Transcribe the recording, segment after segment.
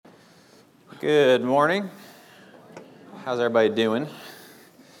Good morning. How's everybody doing?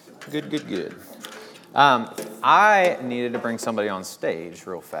 Good. I needed to bring somebody on stage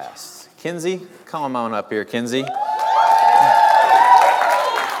real fast. Kinsey, come on up here, Kinsey.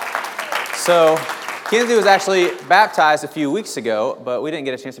 So, Kinsey was actually baptized a few weeks ago, but we didn't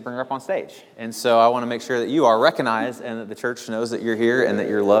get a chance to bring her up on stage. And so I want to make sure that you are recognized and that the church knows that you're here and that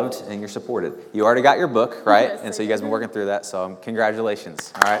you're loved and you're supported. You already got your book, right? Yes, and so you guys have been working through that, so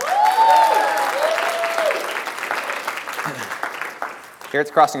congratulations. All right. Here at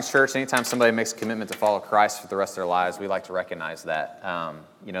the Crossings Church, anytime somebody makes a commitment to follow Christ for the rest of their lives, we like to recognize that.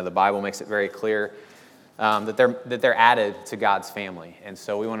 The Bible makes it very clear that they're added to God's family. And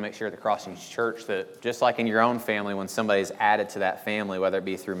so we want to make sure at the Crossings Church that just like in your own family, when somebody's added to that family, whether it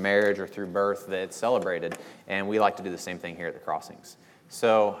be through marriage or through birth, that it's celebrated. And we like to do the same thing here at the Crossings.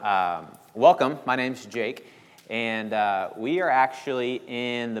 So welcome. My name's Jake. And we are actually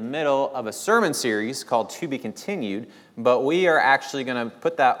in the middle of a sermon series called To Be Continued, but we are actually going to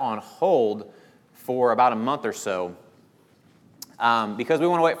put that on hold for about a month or so because we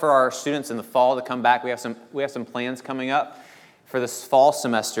want to wait for our students in the fall to come back. We have some plans coming up for this fall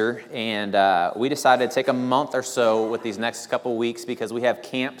semester, and we decided to take a month or so with these next couple weeks because we have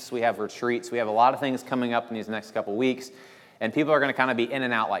camps, we have retreats, we have a lot of things coming up in these next couple weeks, and people are going to kind of be in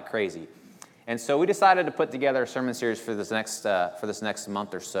and out like crazy. And so we decided to put together a sermon series for this next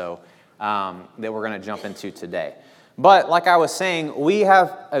month or so that we're going to jump into today. But like I was saying, we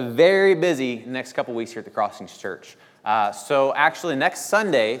have a very busy next couple weeks here at the Crossings Church. So actually next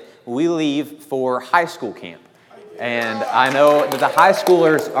Sunday, we leave for high school camp. And I know that the high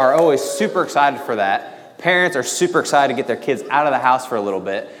schoolers are always super excited for that. Parents are super excited to get their kids out of the house for a little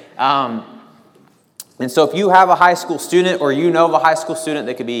bit. And so if you have a high school student or you know of a high school student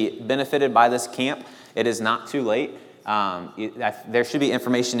that could be benefited by this camp, it is not too late. There should be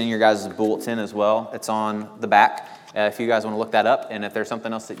information in your guys' bulletin as well. It's on the back if you guys want to look that up. And if there's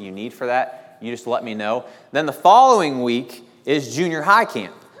something else that you need for that, you just let me know. Then the following week is junior high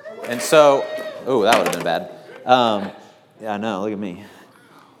camp. And so, oh, that would have been bad. Yeah, I know. Look at me.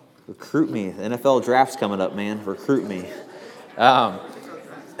 Recruit me. The NFL draft's coming up, man. Recruit me.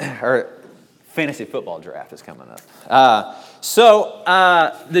 Fantasy football draft is coming up. So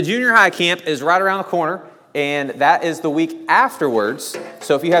the junior high camp is right around the corner, and that is the week afterwards.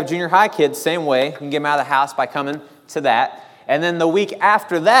 So if you have junior high kids, same way, you can get them out of the house by coming to that. And then the week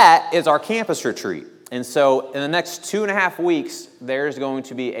after that is our campus retreat. And so in the next 2.5 weeks, there's going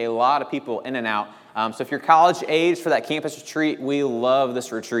to be a lot of people in and out. So if you're college age for that campus retreat, we love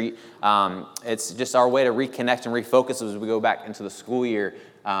this retreat. It's just our way to reconnect and refocus as we go back into the school year.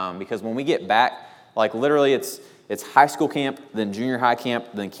 Because when we get back, like literally it's high school camp, then junior high camp,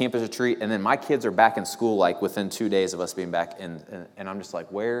 then campus retreat, and then my kids are back in school like within 2 days of us being back, and I'm just like,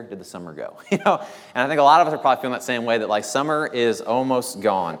 where did the summer go? And I think a lot of us are probably feeling that same way, that like summer is almost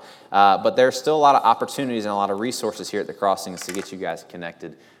gone, but there's still a lot of opportunities and a lot of resources here at the Crossings to get you guys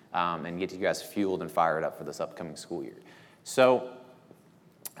connected and get you guys fueled and fired up for this upcoming school year. So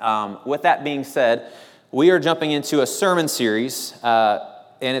with that being said, we are jumping into a sermon series.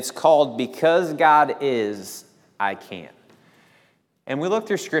 And it's called Because God Is, I Can. And we look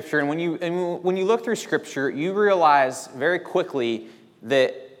through Scripture, and when you look through Scripture, you realize very quickly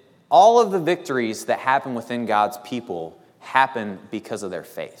that all of the victories that happen within God's people happen because of their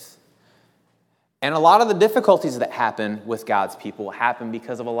faith. And a lot of the difficulties that happen with God's people happen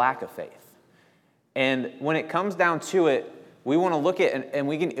because of a lack of faith. And when it comes down to it, we want to look at and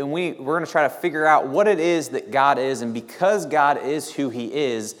we're going to try to figure out what it is that God is, and because God is who He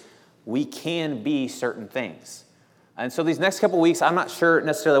is, we can be certain things. And so these next couple weeks, I'm not sure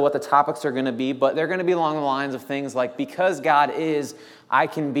necessarily what the topics are going to be, but they're going to be along the lines of things like, because God is, I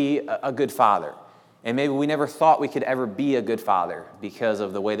can be a good father. And maybe we never thought we could ever be a good father because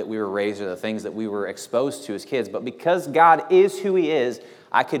of the way that we were raised or the things that we were exposed to as kids. But because God is who He is,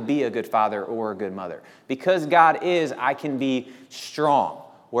 I could be a good father or a good mother. Because God is, I can be strong.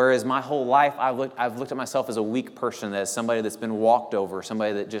 Whereas my whole life, I've looked at myself as a weak person, as somebody that's been walked over,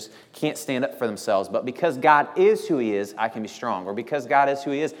 somebody that just can't stand up for themselves. But because God is who He is, I can be strong. Or because God is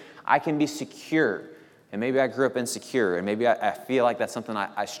who He is, I can be secure. And maybe I grew up insecure, and maybe I feel like that's something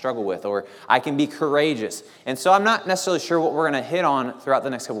I struggle with, or I can be courageous. And so I'm not necessarily sure what we're going to hit on throughout the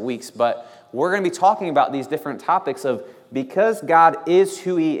next couple weeks, but we're going to be talking about these different topics of, because God is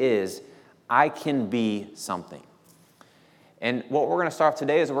who He is, I can be something. And what we're going to start off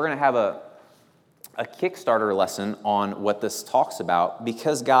today is we're going to have a Kickstarter lesson on what this talks about.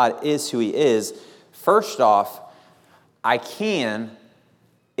 Because God is who He is, first off, I can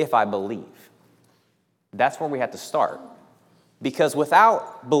if I believe. That's where we have to start. Because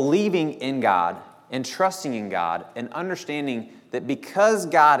without believing in God and trusting in God and understanding that because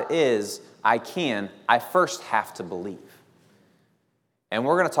God is, I first have to believe. And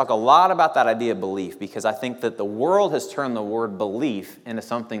we're going to talk a lot about that idea of belief because I think that the world has turned the word belief into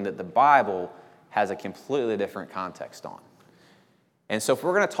something that the Bible has a completely different context on. And so if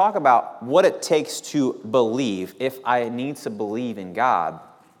we're going to talk about what it takes to believe, if I need to believe in God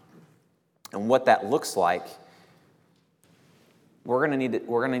and what that looks like, we're going to need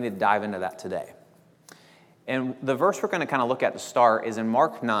to dive into that today. And the verse we're going to kind of look at to start is in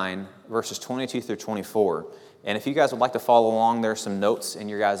Mark 9, verses 22 through 24. And if you guys would like to follow along, there's some notes in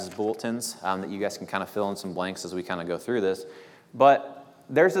your guys' bulletins that you guys can kind of fill in some blanks as we kind of go through this. But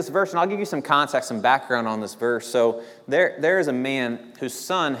there's this verse, and I'll give you some context and background on this verse. So there is a man whose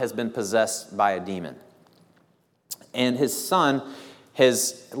son has been possessed by a demon. And his son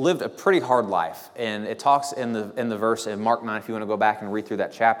has lived a pretty hard life. And it talks in the verse in Mark 9, if you want to go back and read through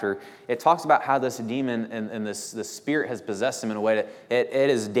that chapter, it talks about how this demon and this spirit has possessed him in a way that it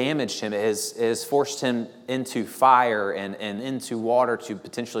has damaged him. It has forced him into fire and into water to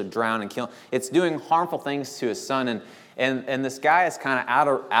potentially drown and kill him. It's doing harmful things to his son. And this guy is kind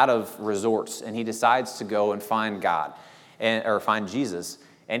of out of resorts, and he decides to go and find God, or find Jesus.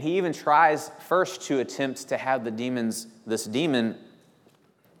 And he even tries first to attempt to have this demon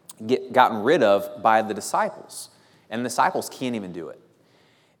gotten rid of by the disciples. And the disciples can't even do it.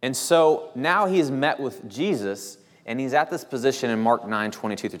 And so now he's met with Jesus, and he's at this position in Mark 9,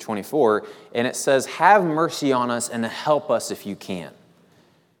 22 through 24, and it says, "Have mercy on us and help us if you can."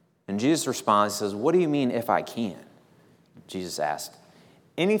 And Jesus responds, he says, "What do you mean if I can?" Jesus asked,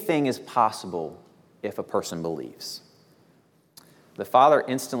 "Anything is possible if a person believes." The father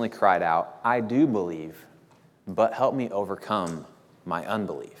instantly cried out, "I do believe, but help me overcome my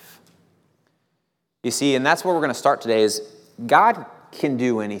unbelief." You see, and that's where we're going to start today, is God can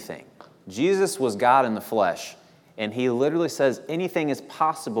do anything. Jesus was God in the flesh, and he literally says anything is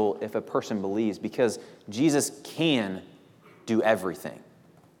possible if a person believes, because Jesus can do everything.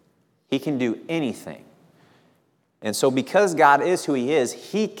 He can do anything. And so because God is who he is,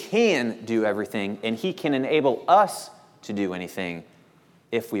 he can do everything, and he can enable us to do anything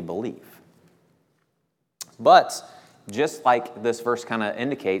if we believe. But just like this verse kind of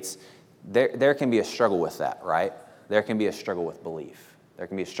indicates, there can be a struggle with that, right? There can be a struggle with belief. There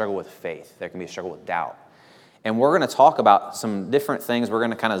can be a struggle with faith. There can be a struggle with doubt. And we're going to talk about some different things. We're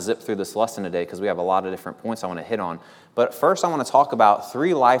going to kind of zip through this lesson today because we have a lot of different points I want to hit on. But first I want to talk about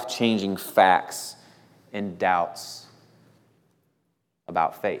 3 life-changing facts and doubts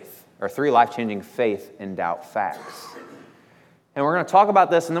about faith, or 3 life-changing faith and doubt facts. And we're going to talk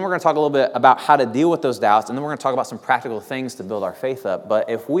about this, and then we're going to talk a little bit about how to deal with those doubts, and then we're going to talk about some practical things to build our faith up. But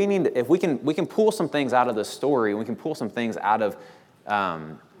if we can pull some things out of this story, we can pull some things out of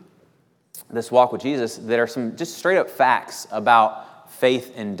this walk with Jesus that are some just straight up facts about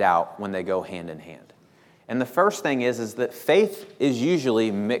faith and doubt when they go hand in hand. And the first thing is that faith is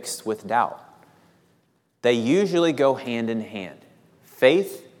usually mixed with doubt. They usually go hand in hand.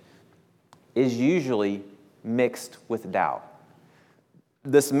 Faith is usually mixed with doubt.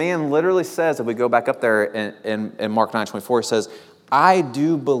 This man literally says, if we go back up there in Mark 9:24, he says, "I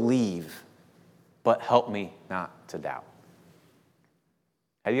do believe, but help me not to doubt."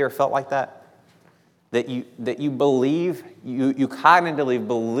 Have you ever felt like that? That you believe, you cognitively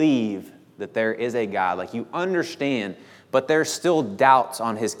believe that there is a God, like you understand, but there's still doubts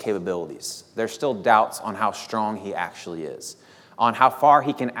on his capabilities. There's still doubts on how strong he actually is, on how far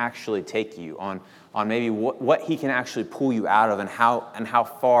he can actually take you, on maybe what he can actually pull you out of, and how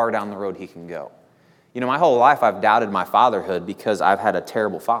far down the road he can go. You know, my whole life I've doubted my fatherhood because I've had a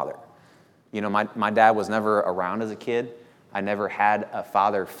terrible father. You know, my dad was never around as a kid. I never had a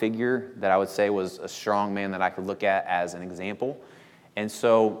father figure that I would say was a strong man that I could look at as an example. And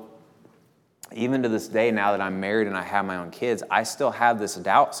so even to this day, now that I'm married and I have my own kids, I still have this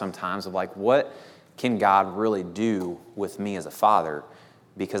doubt sometimes of like, what can God really do with me as a father?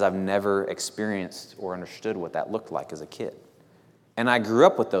 Because I've never experienced or understood what that looked like as a kid. And I grew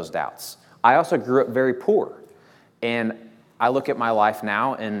up with those doubts. I also grew up very poor. And I look at my life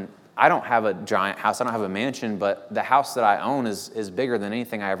now, and I don't have a giant house, I don't have a mansion, but the house that I own is bigger than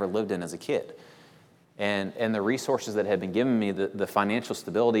anything I ever lived in as a kid. And the resources that have been given me, the financial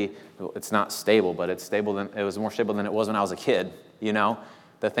stability, it's not stable, but it was more stable than it was when I was a kid, you know?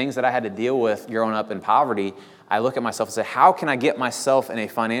 The things that I had to deal with growing up in poverty, I look at myself and say, how can I get myself in a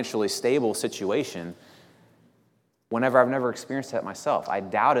financially stable situation whenever I've never experienced that myself? I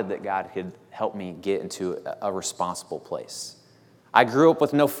doubted that God could help me get into a responsible place. I grew up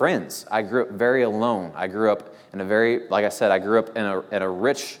with no friends. I grew up very alone. I grew up in a very, like I said, I grew up in a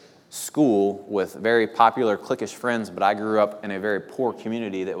rich school with very popular cliquish friends, but I grew up in a very poor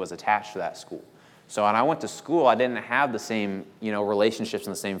community that was attached to that school. So when I went to school, I didn't have the same, relationships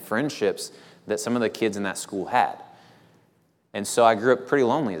and the same friendships that some of the kids in that school had. And so I grew up pretty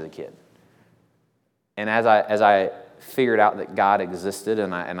lonely as a kid. And as I figured out that God existed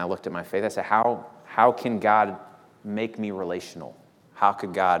and I looked at my faith, I said, how can God make me relational? How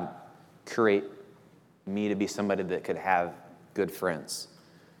could God create me to be somebody that could have good friends?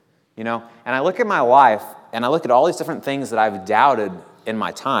 And I look at my life and I look at all these different things that I've doubted in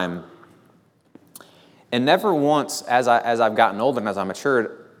my time. And never once, as I've gotten older and as I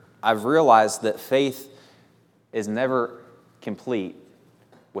matured, I've realized that faith is never complete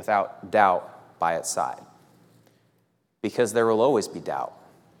without doubt by its side. Because there will always be doubt.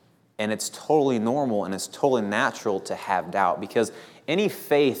 And it's totally normal and it's totally natural to have doubt. Because any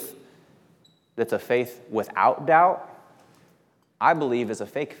faith that's a faith without doubt, I believe is a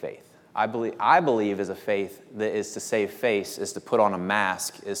fake faith. I believe is a faith that is to save face, is to put on a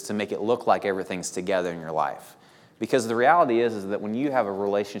mask, is to make it look like everything's together in your life. Because the reality is that when you have a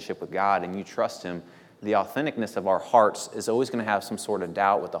relationship with God and you trust Him, the authenticness of our hearts is always going to have some sort of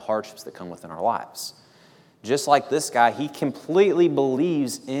doubt with the hardships that come within our lives. Just like this guy, he completely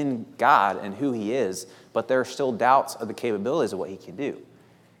believes in God and who He is, but there are still doubts of the capabilities of what He can do.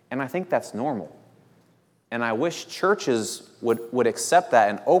 And I think that's normal. And I wish churches would accept that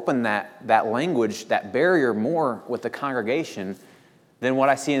and open that language, that barrier more with the congregation than what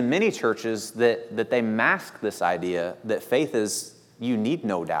I see in many churches that they mask this idea that faith is you need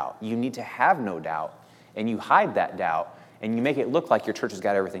no doubt. You need to have no doubt. And you hide that doubt and you make it look like your church has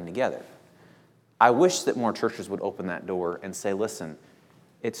got everything together. I wish that more churches would open that door and say, listen,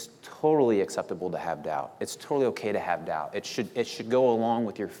 it's totally acceptable to have doubt. It's totally okay to have doubt. It should go along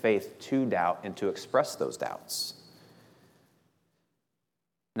with your faith to doubt and to express those doubts.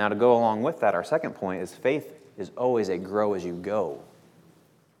 Now, to go along with that, our second point is faith is always a grow as you go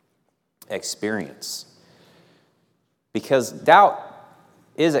experience. Because doubt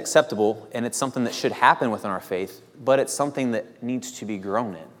is acceptable and it's something that should happen within our faith, but it's something that needs to be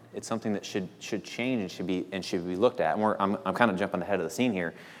grown in. It's something that should change and should be looked at. And I'm kind of jumping ahead of the scene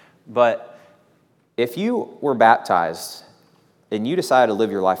here. But if you were baptized and you decided to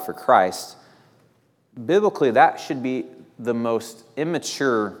live your life for Christ, biblically that should be the most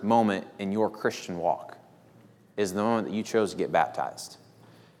immature moment in your Christian walk, is the moment that you chose to get baptized.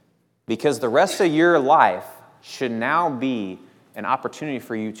 Because the rest of your life should now be an opportunity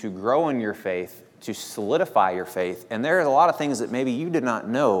for you to grow in your faith, to solidify your faith. And there are a lot of things that maybe you did not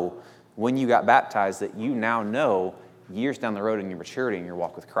know when you got baptized that you now know years down the road in your maturity in your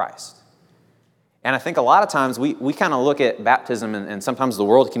walk with Christ. And I think a lot of times we kind of look at baptism, and sometimes the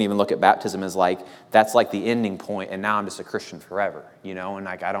world can even look at baptism as like, that's like the ending point, and now I'm just a Christian forever, and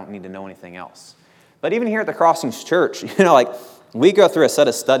like I don't need to know anything else. But even here at the Crossings Church, we go through a set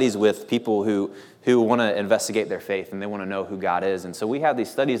of studies with people who want to investigate their faith and they want to know who God is. And so we have these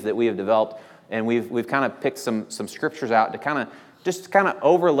studies that we have developed, and we've kind of picked some scriptures out to kind of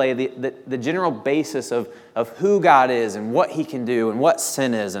overlay the general basis of who God is and what He can do and what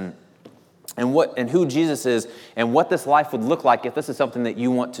sin is and who Jesus is and what this life would look like if this is something that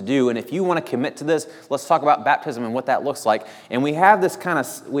you want to do. And if you want to commit to this, let's talk about baptism and what that looks like. And we have this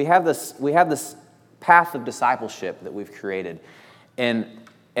path of discipleship that we've created. And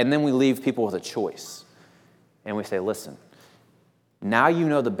then we leave people with a choice. And we say, listen, now you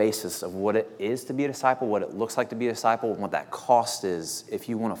know the basis of what it is to be a disciple, what it looks like to be a disciple, and what that cost is if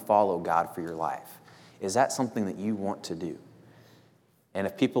you want to follow God for your life. Is that something that you want to do? And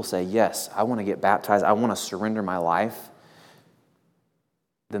if people say, yes, I want to get baptized, I want to surrender my life,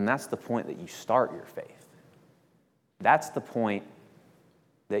 then that's the point that you start your faith. That's the point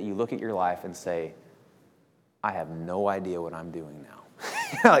that you look at your life and say, I have no idea what I'm doing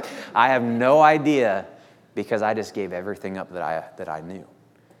now. I have no idea because I just gave everything up that I knew.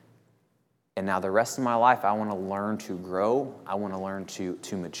 And now the rest of my life, I want to learn to grow. I want to learn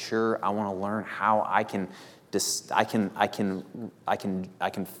to mature. I want to learn how I can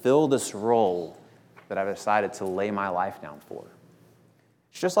fill this role that I've decided to lay my life down for.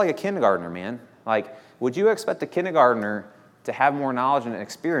 It's just like a kindergartner, man. Would you expect a kindergartner to have more knowledge and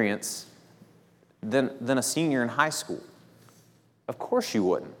experience than a senior in high school? Of course you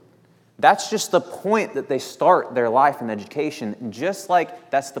wouldn't. That's just the point that they start their life in education, just like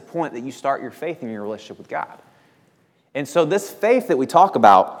that's the point that you start your faith in your relationship with God. And so this faith that we talk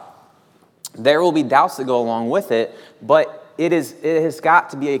about, there will be doubts that go along with it, but it has got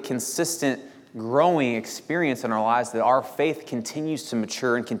to be a consistent growing experience in our lives that our faith continues to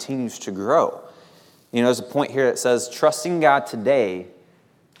mature and continues to grow. You know, there's a point here that says, trusting God today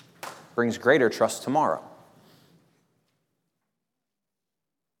brings greater trust tomorrow.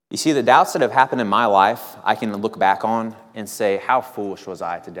 You see, the doubts that have happened in my life, I can look back on and say, how foolish was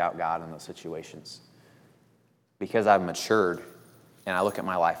I to doubt God in those situations? Because I've matured, and I look at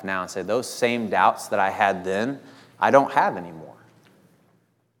my life now and say, those same doubts that I had then, I don't have anymore.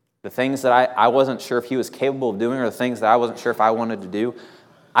 The things that I wasn't sure if he was capable of doing, or the things that I wasn't sure if I wanted to do,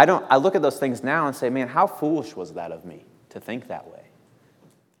 I look at those things now and say, man, how foolish was that of me to think that way?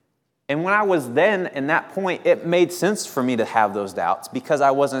 And when I was then in that point, it made sense for me to have those doubts because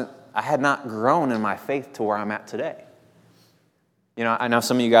I had not grown in my faith to where I'm at today. You know, I know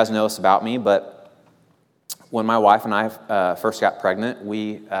some of you guys know this about me, but when my wife and I first got pregnant,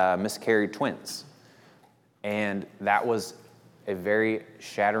 we miscarried twins. And that was a very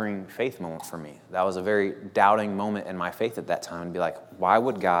shattering faith moment for me. That was a very doubting moment in my faith at that time, and be like, why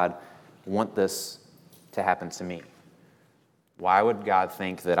would God want this to happen to me? Why would God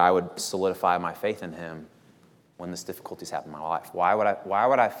think that I would solidify my faith in him when this difficulties happen in my life? Why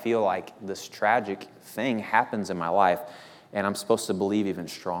would I feel like this tragic thing happens in my life and I'm supposed to believe even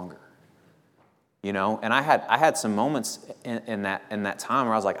stronger? You know, and I had some moments in that time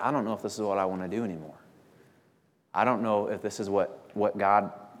where I was like, I don't know if this is what I want to do anymore. I don't know if this is what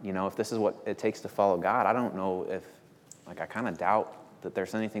God, you know, if this is what it takes to follow God. I don't know if, like, I kind of doubt that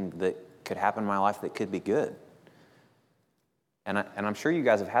there's anything that could happen in my life that could be good. And I'm sure you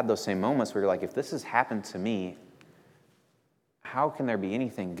guys have had those same moments where you're like, if this has happened to me, how can there be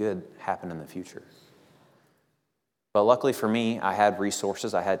anything good happen in the future? But luckily for me, I had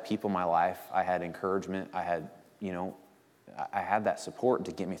resources, I had people in my life, I had encouragement, I had that support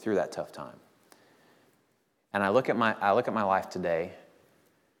to get me through that tough time. And I look at my life today,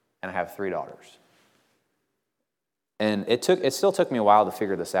 and I have 3 daughters. And it still took me a while to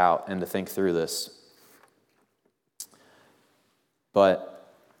figure this out and to think through this.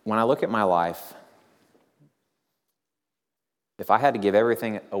 But when I look at my life, if I had to give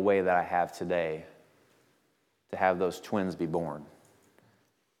everything away that I have today to have those twins be born,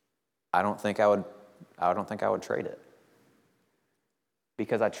 I don't think I would trade it.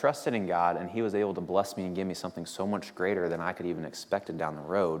 Because I trusted in God, and he was able to bless me and give me something so much greater than I could even expected down the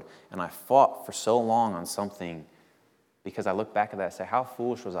road. And I fought for so long on something because I look back at that and say, how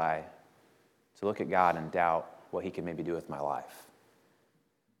foolish was I to look at God and doubt what he could maybe do with my life?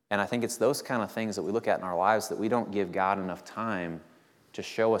 And I think it's those kind of things that we look at in our lives that we don't give God enough time to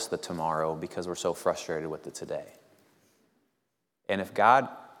show us the tomorrow because we're so frustrated with the today. And if God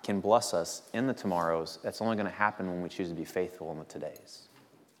can bless us in the tomorrows, that's only going to happen when we choose to be faithful in the todays.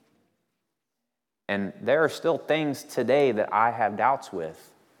 And there are still things today that I have doubts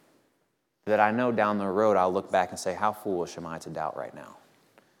with that I know down the road I'll look back and say, how foolish am I to doubt right now?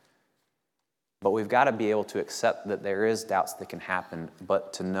 But we've got to be able to accept that there is doubts that can happen,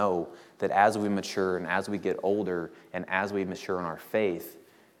 but to know that as we mature and as we get older and as we mature in our faith,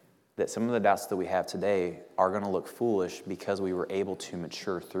 that some of the doubts that we have today are going to look foolish because we were able to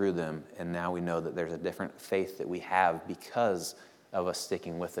mature through them, and now we know that there's a different faith that we have because of us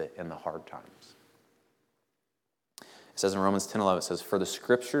sticking with it in the hard times. It says in Romans 10:11, it says, "For the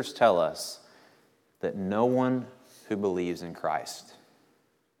Scriptures tell us that no one who believes in Christ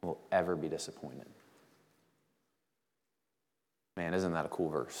will ever be disappointed." Man, isn't that a cool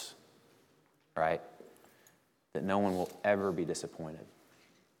verse? Right? That no one will ever be disappointed.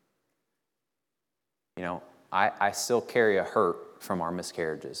 You know, I still carry a hurt from our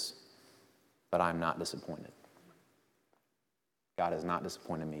miscarriages, but I'm not disappointed. God has not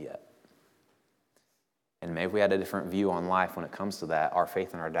disappointed me yet. And maybe if we had a different view on life when it comes to that, our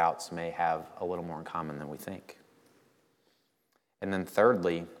faith and our doubts may have a little more in common than we think. And then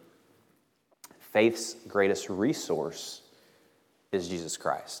thirdly, faith's greatest resource is Jesus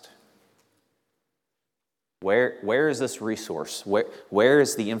Christ. Where is this resource? Where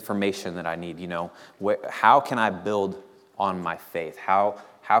is the information that I need? You know, how can I build on my faith? How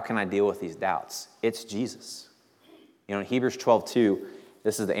can I deal with these doubts? It's Jesus. You know, in Hebrews 12:2,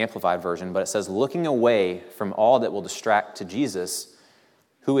 this is the Amplified version, but it says, "Looking away from all that will distract to Jesus,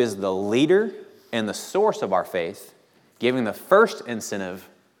 who is the leader and the source of our faith, giving the first incentive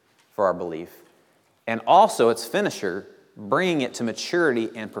for our belief, and also its finisher, bringing it to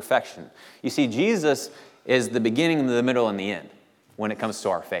maturity and perfection." You see, Jesus is the beginning, the middle, and the end when it comes to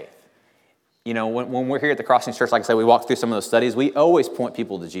our faith. You know, when we're here at the Crossing Church, like I said, we walk through some of those studies, we always point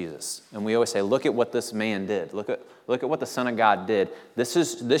people to Jesus. And we always say, look at what this man did. Look at what the Son of God did.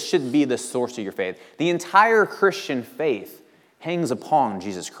 This should be the source of your faith. The entire Christian faith hangs upon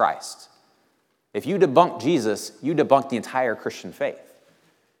Jesus Christ. If you debunk Jesus, you debunk the entire Christian faith.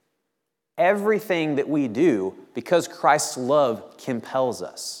 Everything that we do, because Christ's love compels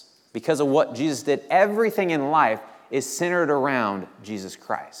us, because of what Jesus did, everything in life is centered around Jesus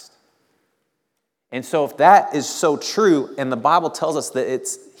Christ. And so if that is so true, and the Bible tells us that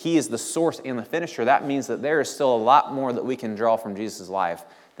He is the source and the finisher, that means that there is still a lot more that we can draw from Jesus' life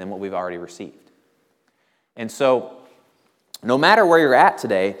than what we've already received. And so, no matter where you're at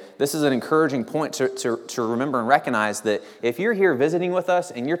today, this is an encouraging point to remember and recognize that if you're here visiting with us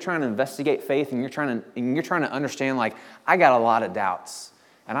and you're trying to investigate faith and you're trying to understand, like, I got a lot of doubts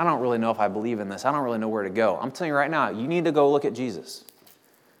and I don't really know if I believe in this. I don't really know where to go. I'm telling you right now, you need to go look at Jesus.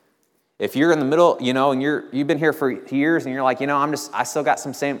 If you're in the middle, and you've been here for years and you're like, I still got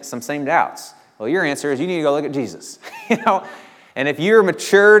some same doubts. Well, your answer is you need to go look at Jesus. And if you're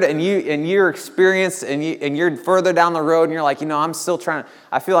matured and you're experienced and you're further down the road and you're like, I'm still trying,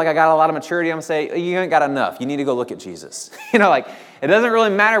 I feel like I got a lot of maturity, I'm going to say, you ain't got enough. You need to go look at Jesus. It doesn't really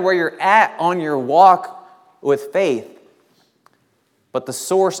matter where you're at on your walk with faith, but the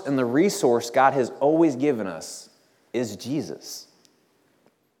source and the resource God has always given us is Jesus.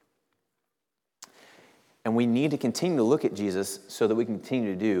 And we need to continue to look at Jesus so that we can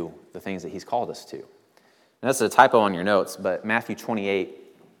continue to do the things that He's called us to. And that's a typo on your notes, but Matthew 28,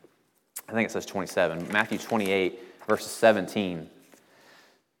 I think it says 27. Matthew 28, verses 17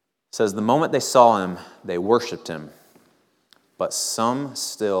 says, the moment they saw Him, they worshiped Him, but some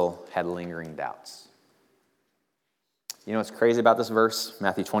still had lingering doubts. You know what's crazy about this verse,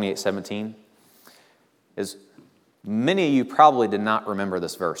 Matthew 28, 17, is many of you probably did not remember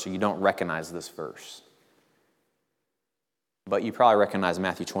this verse, or you don't recognize this verse. But you probably recognize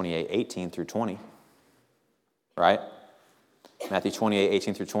Matthew 28, 18 through 20. Right? Matthew 28,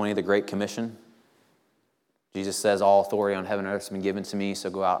 18 through 20, the Great Commission. Jesus says, all authority on heaven and earth has been given to me, so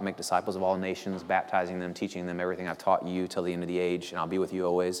go out and make disciples of all nations, baptizing them, teaching them everything I've taught you till the end of the age, and I'll be with you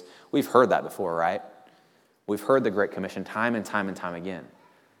always. We've heard that before, right? We've heard the Great Commission time and time and time again.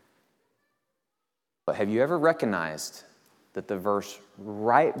 But have you ever recognized that the verse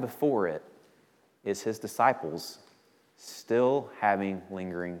right before it is His disciples still having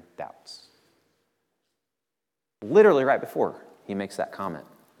lingering doubts? Literally right before He makes that comment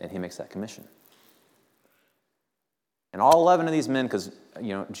and He makes that commission. And all 11 of these men, because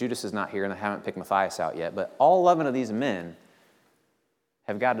Judas is not here and they haven't picked Matthias out yet, but all 11 of these men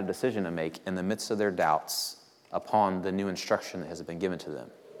have got a decision to make in the midst of their doubts upon the new instruction that has been given to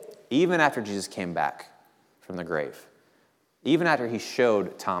them. Even after Jesus came back from the grave, even after He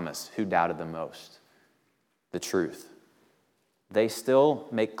showed Thomas, who doubted the most, the truth, they still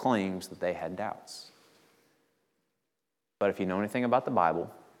make claims that they had doubts. But if you know anything about the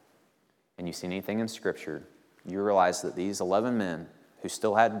Bible and you see anything in Scripture, you realize that these 11 men who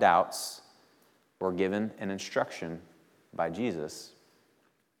still had doubts were given an instruction by Jesus,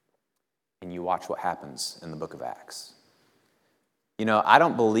 and you watch what happens in the book of Acts. I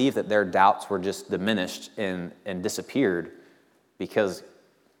don't believe that their doubts were just diminished and disappeared because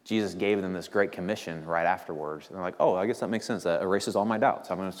Jesus gave them this great commission right afterwards. And they're like, oh, I guess that makes sense. That erases all my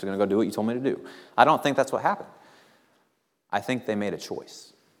doubts. I'm just going to go do what you told me to do. I don't think that's what happened. I think they made a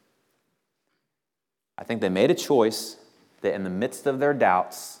choice. I think they made a choice that in the midst of their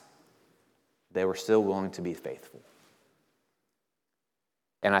doubts, they were still willing to be faithful.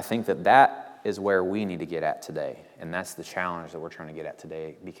 And I think that is where we need to get at today. And that's the challenge that we're trying to get at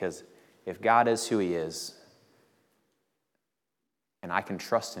today. Because if God is who He is, and I can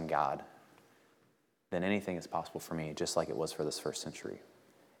trust in God, then anything is possible for me, just like it was for this first century.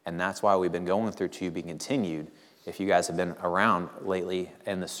 And that's why we've been going through To Be Continued. If you guys have been around lately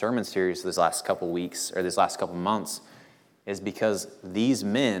in the sermon series these last couple weeks or these last couple months, is because these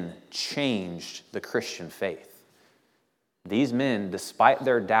men changed the Christian faith. These men, despite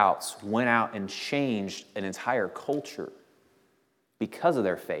their doubts, went out and changed an entire culture because of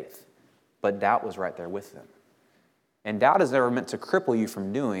their faith. But doubt was right there with them. And doubt is never meant to cripple you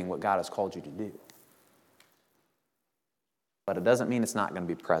from doing what God has called you to do. But it doesn't mean it's not going to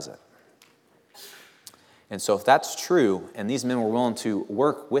be present. And so if that's true, and these men were willing to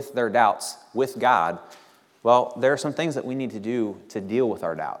work with their doubts with God, well, there are some things that we need to do to deal with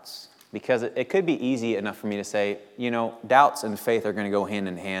our doubts. Because it could be easy enough for me to say, doubts and faith are going to go hand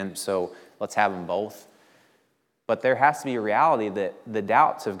in hand, so let's have them both. But there has to be a reality that the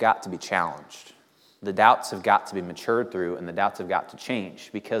doubts have got to be challenged. The doubts have got to be matured through, and the doubts have got to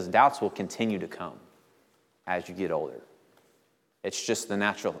change, because doubts will continue to come as you get older. It's just the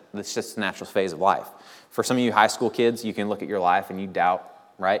natural phase of life. For some of you high school kids, you can look at your life and you doubt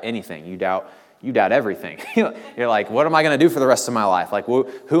right? Anything. You doubt everything. You're like, what am I going to do for the rest of my life? Like,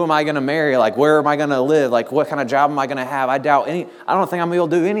 who am I going to marry? Like, where am I going to live? Like, what kind of job am I going to have? I don't think I'm going to be able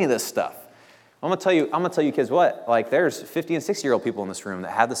to do any of this stuff. I'm going to tell you kids what, like there's 50 and 60-year-old people in this room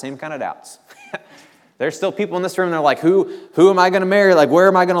that have the same kind of doubts. There's still people in this room that are like, who am I going to marry? Like, where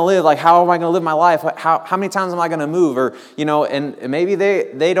am I going to live? Like, how am I going to live my life? How many times am I going to move? Or, and maybe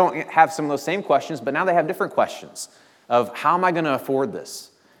they don't have some of those same questions, but now they have different questions of how am I going to afford this?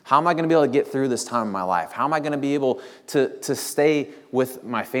 How am I going to be able to get through this time in my life? How am I going to be able to stay with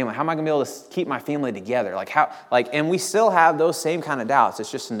my family? How am I going to be able to keep my family together? And we still have those same kind of doubts.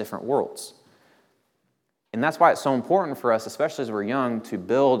 It's just in different worlds. And that's why it's so important for us, especially as we're young, to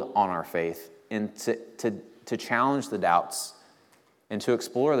build on our faith and to challenge the doubts and to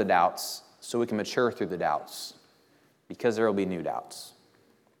explore the doubts so we can mature through the doubts, because there will be new doubts.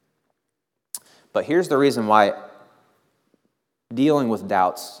 But here's the reason why dealing with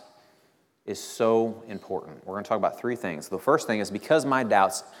doubts is so important. We're going to talk about three things. The first thing is because my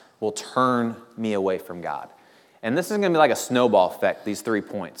doubts will turn me away from God. And this is going to be like a snowball effect, these 3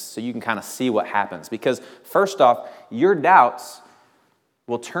 points, so you can kind of see what happens. Because first off, your doubts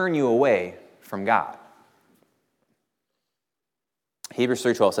will turn you away from God. Hebrews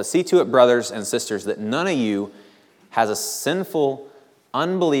 3:12 says, "See to it, brothers and sisters, that none of you has a sinful,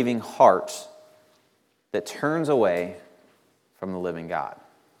 unbelieving heart that turns away from the living God."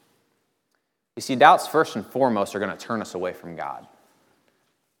 You see, doubts first and foremost are going to turn us away from God.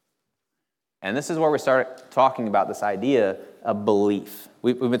 And this is where we start talking about this idea of belief.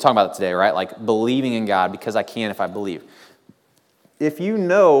 We've been talking about it today, right? Like believing in God because I can if I believe. If you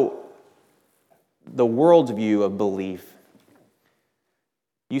know the worldview of belief,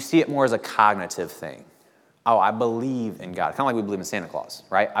 you see it more as a cognitive thing. Oh, I believe in God. Kind of like we believe in Santa Claus,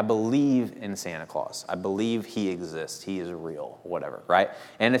 right? I believe in Santa Claus. I believe he exists. He is real, whatever, right?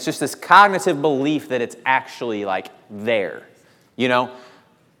 And it's just this cognitive belief that it's actually like there,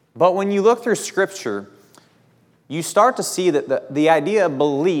 But when you look through Scripture, you start to see that the idea of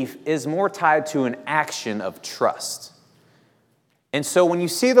belief is more tied to an action of trust. And so when you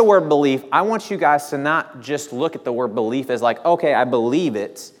see the word belief, I want you guys to not just look at the word belief as like, okay, I believe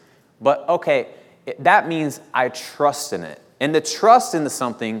it, but okay, that means I trust in it. And to trust into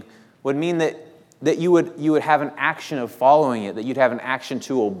something would mean that you would have an action of following it, that you'd have an action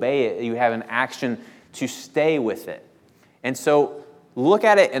to obey it, that you have an action to stay with it. And so look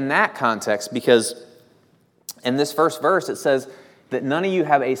at it in that context, because in this first verse it says that none of you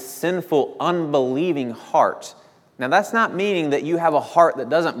have a sinful, unbelieving heart. Now that's not meaning that you have a heart that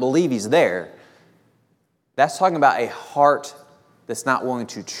doesn't believe he's there. That's talking about a heart that's not willing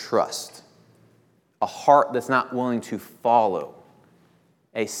to trust. A heart that's not willing to follow.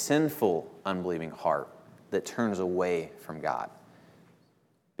 A sinful, unbelieving heart that turns away from God.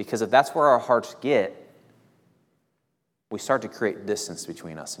 Because if that's where our hearts get, we start to create distance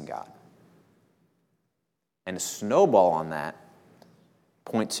between us and God. And a snowball on that,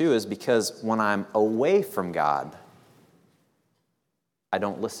 point 2, is because when I'm away from God, I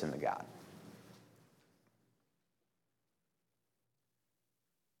don't listen to God.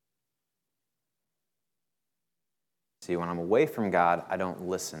 See, when I'm away from God, I don't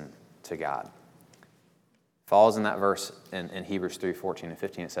listen to God. Follows in that verse in Hebrews 3:14 and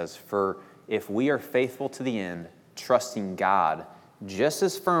 15, it says, "For if we are faithful to the end, trusting God just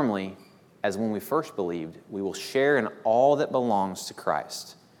as firmly as when we first believed, we will share in all that belongs to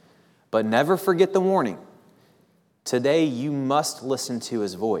Christ. But never forget the warning. Today you must listen to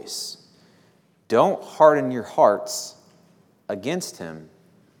his voice. Don't harden your hearts against him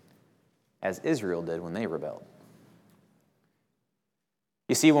as Israel did when they rebelled."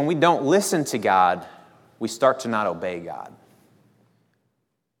 You see, when we don't listen to God, we start to not obey God.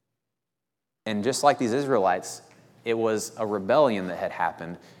 And just like these Israelites, it was a rebellion that had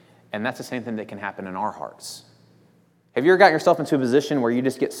happened, and that's the same thing that can happen in our hearts. Have you ever gotten yourself into a position where you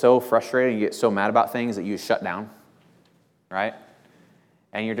just get so frustrated, you get so mad about things that you shut down, right?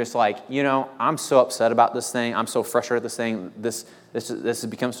 And you're just like, I'm so upset about this thing, I'm so frustrated at this thing, this has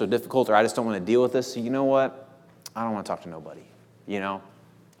become so difficult, or I just don't want to deal with this, so you know what? I don't want to talk to nobody,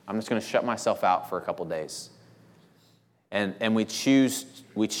 I'm just going to shut myself out for a couple days. And we choose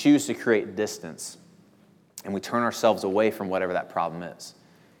to create distance. And we turn ourselves away from whatever that problem is.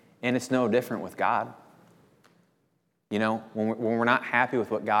 And it's no different with God. When we're not happy with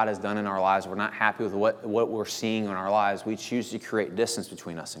what God has done in our lives, we're not happy with what we're seeing in our lives, we choose to create distance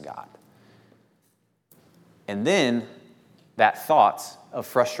between us and God. And then that thought of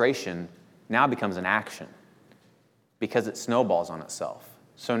frustration now becomes an action because it snowballs on itself.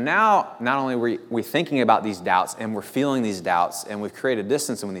 So now, not only are we thinking about these doubts and we're feeling these doubts and we've created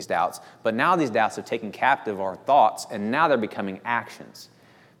distance in these doubts, but now these doubts have taken captive our thoughts and now they're becoming actions.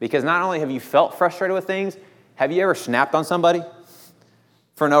 Because not only have you felt frustrated with things, have you ever snapped on somebody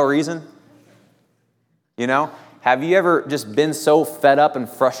for no reason? You know? Have you ever just been so fed up and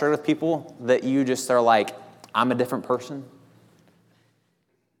frustrated with people that you just are like, I'm a different person?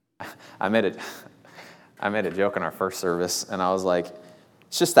 I made a joke in our first service, and I was like,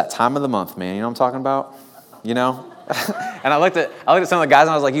 it's just that time of the month, man. You know what I'm talking about? You know? And I looked at some of the guys,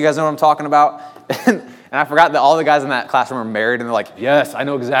 and I was like, you guys know what I'm talking about? And I forgot that all the guys in that classroom are married, and they're like, yes, I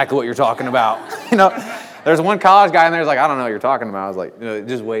know exactly what you're talking about. You know? There's one college guy in there who's like, I don't know what you're talking about. I was like,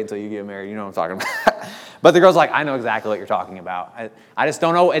 just wait until you get married. You know what I'm talking about. But the girl's like, I know exactly what you're talking about. I just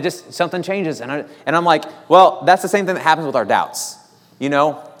don't know. It just, something changes. And I'm like, well, that's the same thing that happens with our doubts. You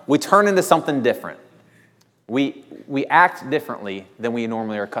know? We turn into something different. We act differently than we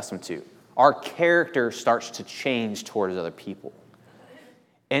normally are accustomed to. Our character starts to change towards other people.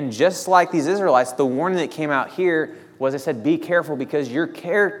 And just like these Israelites, the warning that came out here was, it said, be careful because your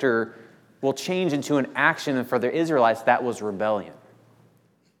character will change into an action. And for the Israelites, that was rebellion.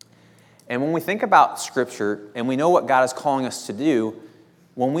 And when we think about Scripture and we know what God is calling us to do,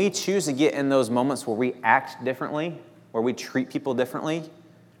 when we choose to get in those moments where we act differently, where we treat people differently,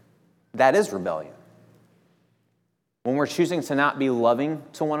 that is rebellion. When we're choosing to not be loving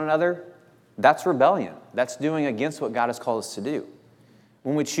to one another, that's rebellion. That's doing against what God has called us to do.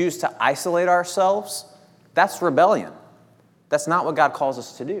 When we choose to isolate ourselves, that's rebellion. That's not what God calls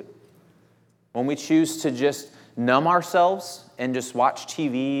us to do. When we choose to just numb ourselves and just watch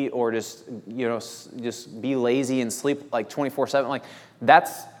TV or just be lazy and sleep like 24/7, like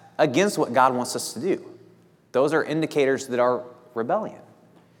that's against what God wants us to do. Those are indicators that are rebellion.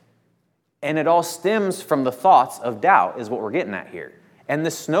 And it all stems from the thoughts of doubt is what we're getting at here. And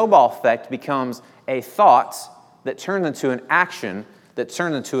the snowball effect becomes a thought that turns into an action that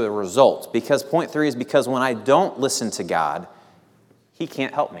turns into a result. Because point 3 is because when I don't listen to God, He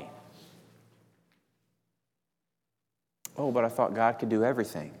can't help me. Oh, but I thought God could do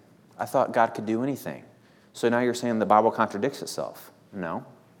everything. I thought God could do anything. So now you're saying the Bible contradicts itself. No,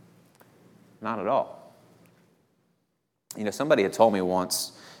 not at all. You know, somebody had told me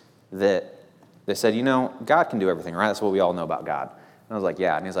once that they said, God can do everything, right? That's what we all know about God. And I was like,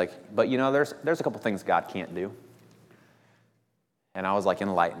 yeah. And he's like, but there's a couple things God can't do. And I was like,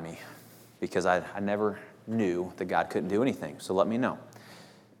 enlighten me. Because I never knew that God couldn't do anything. So let me know.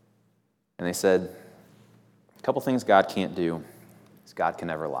 And they said, a couple things God can't do is God can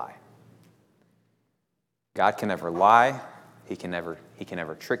never lie. God can never lie. He can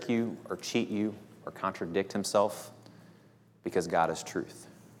never trick you or cheat you or contradict Himself because God is truth.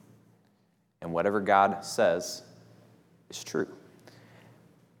 And whatever God says is true.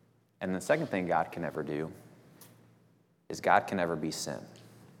 And the second thing God can never do is God can never be sin.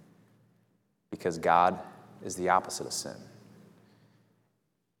 Because God is the opposite of sin.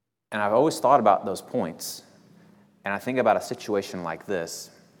 And I've always thought about those points. And I think about a situation like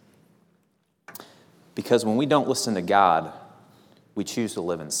this. Because when we don't listen to God, we choose to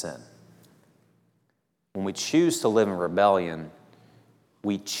live in sin. When we choose to live in rebellion,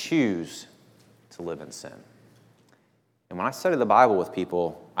 we choose to live in sin. And when I study the Bible with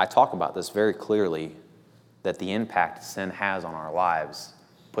people, I talk about this very clearly, that the impact sin has on our lives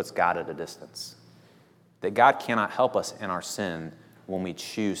puts God at a distance. That God cannot help us in our sin when we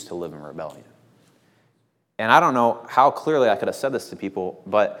choose to live in rebellion. And I don't know how clearly I could have said this to people,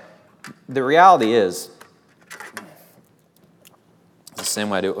 but the reality is, it's the same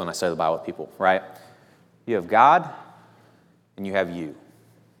way I do it when I study the Bible with people, right? You have God and you have you.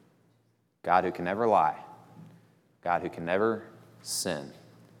 God who can never lie. God who can never sin.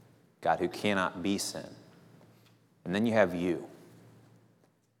 God who cannot be sin. And then you have you,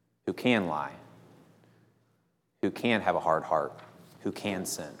 who can lie, who can have a hard heart, who can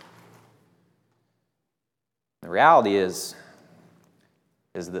sin. The reality is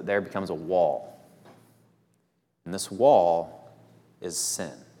that there becomes a wall. And this wall is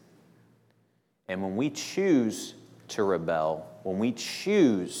sin. And when we choose to rebel, when we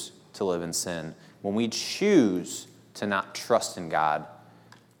choose to live in sin, when we choose to not trust in God,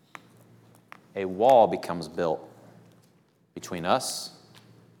 a wall becomes built between us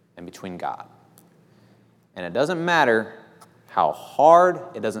and between God. And it doesn't matter how hard,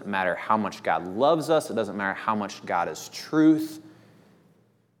 it doesn't matter how much God loves us, it doesn't matter how much God is truth.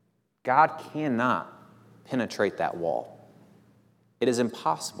 God cannot penetrate that wall. It is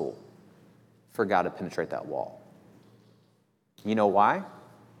impossible for God to penetrate that wall. You know why?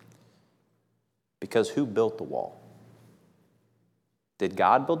 Because who built the wall? Did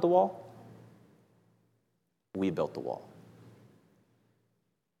God build the wall? We built the wall.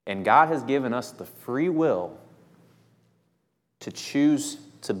 And God has given us the free will to choose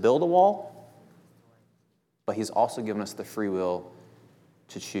to build a wall, but He's also given us the free will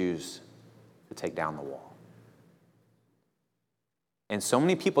to choose to take down the wall. And so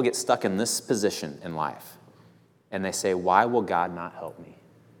many people get stuck in this position in life, and they say, why will God not help me?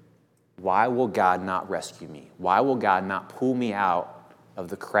 Why will God not rescue me? Why will God not pull me out of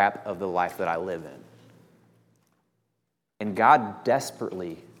the crap of the life that I live in? And God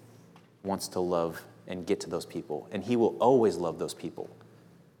desperately wants to love and get to those people, and He will always love those people.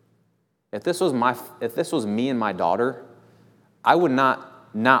 If this was me and my daughter, I would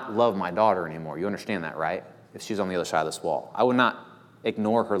not love my daughter anymore. You understand that, right? If she's on the other side of this wall, I would not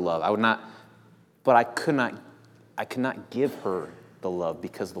ignore her love. I would not, but I could not give her the love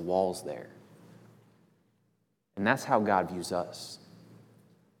because the wall's there. And that's how God views us.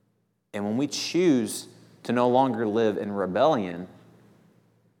 And when we choose to no longer live in rebellion,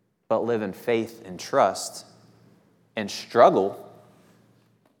 but live in faith and trust and struggle,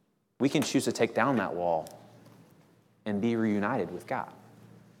 we can choose to take down that wall and be reunited with God.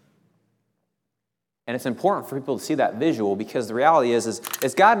 And it's important for people to see that visual, because the reality is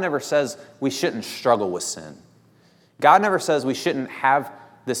God never says we shouldn't struggle with sin. God never says we shouldn't have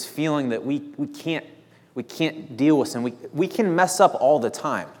this feeling that we can't deal with sin. We can mess up all the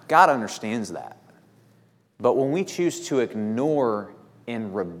time. God understands that. But when we choose to ignore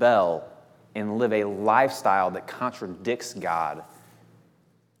and rebel and live a lifestyle that contradicts God,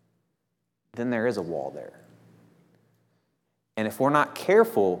 then there is a wall there. And if we're not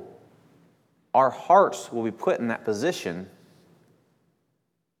careful, our hearts will be put in that position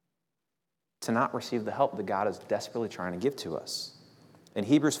to not receive the help that God is desperately trying to give to us. In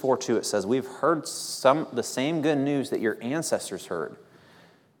Hebrews 4:2, it says, we've heard the same good news that your ancestors heard,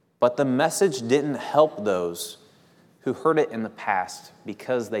 but the message didn't help those who heard it in the past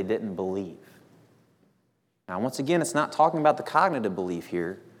because they didn't believe. Now, once again, it's not talking about the cognitive belief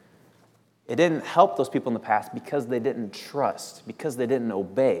here. It didn't help those people in the past because they didn't trust, because they didn't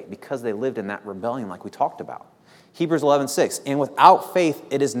obey, because they lived in that rebellion like we talked about. Hebrews 11:6, and without faith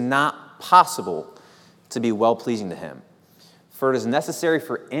it is not possible to be well-pleasing to Him. For it is necessary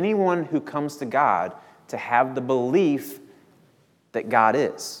for anyone who comes to God to have the belief that God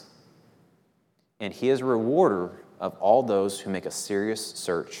is. And He is a rewarder of all those who make a serious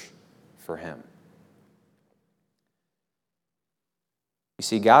search for Him. You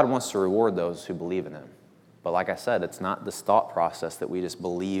see, God wants to reward those who believe in Him. But like I said, it's not this thought process that we just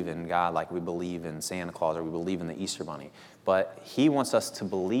believe in God like we believe in Santa Claus or we believe in the Easter Bunny. But He wants us to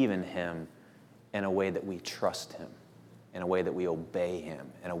believe in Him in a way that we trust Him, in a way that we obey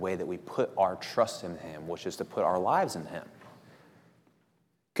Him, in a way that we put our trust in Him, which is to put our lives in Him.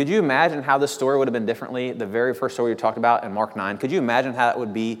 Could you imagine how this story would have been differently? The very first story you talked about in Mark 9, could you imagine how it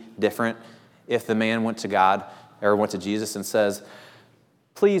would be different if the man went to God or went to Jesus and says,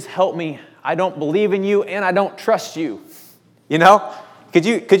 please help me, I don't believe in you and I don't trust you. You know? Could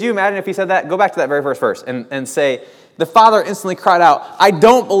you imagine if he said that? Go back to that very first verse and say, the father instantly cried out, I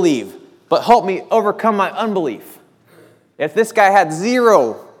don't believe, but help me overcome my unbelief. If this guy had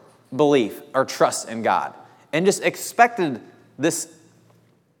zero belief or trust in God and just expected this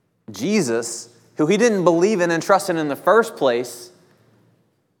Jesus, who he didn't believe in and trust in the first place,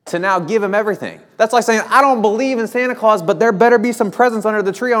 to now give him everything. That's like saying, I don't believe in Santa Claus, but there better be some presents under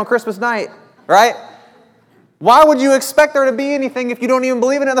the tree on Christmas night, right? Why would you expect there to be anything if you don't even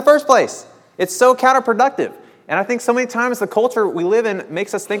believe in it in the first place? It's so counterproductive. And I think so many times the culture we live in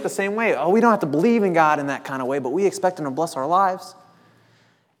makes us think the same way. Oh, we don't have to believe in God in that kind of way, but we expect Him to bless our lives.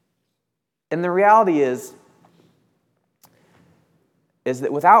 And the reality is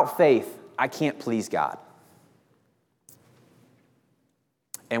that without faith, I can't please God.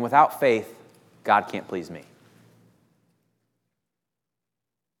 And without faith, God can't please me.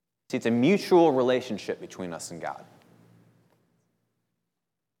 See, it's a mutual relationship between us and God.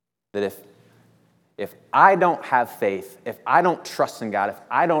 That if I don't have faith, if I don't trust in God, if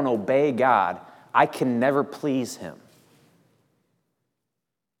I don't obey God, I can never please Him.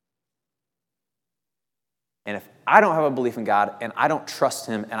 And if I don't have a belief in God and I don't trust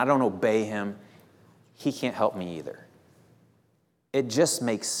Him and I don't obey Him, He can't help me either. It just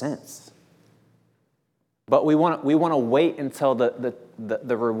makes sense. But we want to wait until the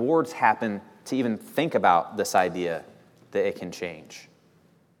rewards happen to even think about this idea that it can change.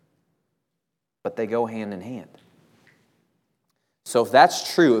 But they go hand in hand. So if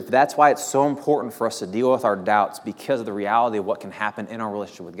that's true, if that's why it's so important for us to deal with our doubts because of the reality of what can happen in our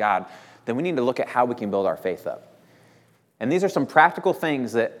relationship with God, then we need to look at how we can build our faith up. And these are some practical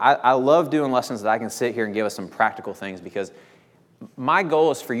things that I love doing lessons that I can sit here and give us some practical things, because my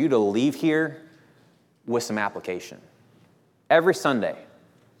goal is for you to leave here with some application. Every Sunday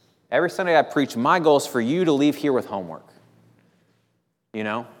I preach, my goal is for you to leave here with homework. You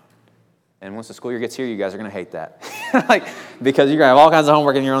know? And once the school year gets here, you guys are going to hate that. Because you're going to have all kinds of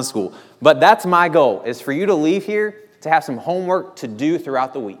homework in your own school. But that's my goal, is for you to leave here to have some homework to do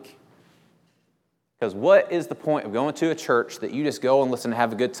throughout the week. Because what is the point of going to a church that you just go and listen and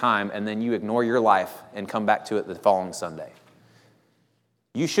have a good time, and then you ignore your life and come back to it the following Sunday?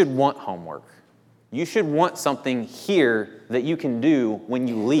 You should want homework. You should want something here that you can do when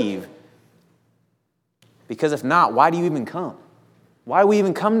you leave. Because if not, why do you even come? Why do we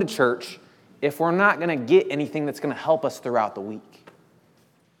even come to church if we're not going to get anything that's going to help us throughout the week?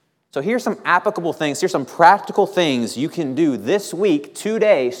 So here's some applicable things. Here's some practical things you can do this week,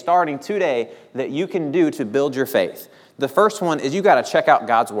 starting today, that you can do to build your faith. The first one is you got to check out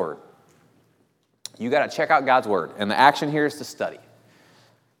God's Word. You got to check out God's Word. And the action here is to study.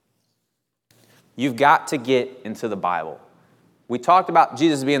 You've got to get into the Bible. We talked about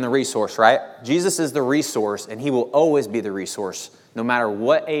Jesus being the resource, right? Jesus is the resource, and He will always be the resource, no matter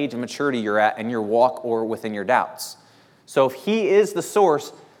what age of maturity you're at in your walk or within your doubts. So if He is the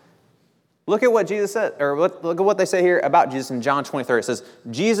source, look at what Jesus said, or look at what they say here about Jesus in John 23. It says,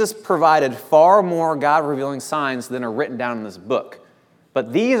 Jesus provided far more God-revealing signs than are written down in this book.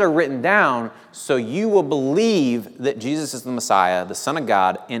 But these are written down so you will believe that Jesus is the Messiah, the Son of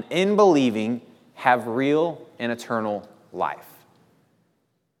God, and in believing have real and eternal life.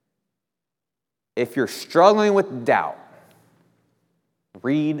 If you're struggling with doubt,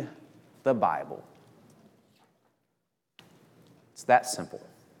 read the Bible. It's that simple.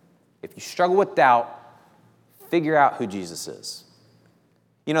 If you struggle with doubt, figure out who Jesus is.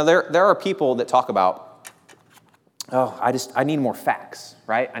 You know, there are people that talk about, I need more facts,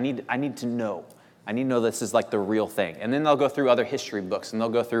 right? I need to know. I need to know this is like the real thing. And then they'll go through other history books, and they'll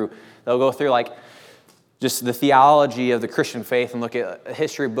go through like just the theology of the Christian faith and look at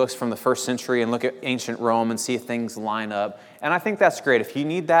history books from the first century and look at ancient Rome and see if things line up. And I think that's great. If you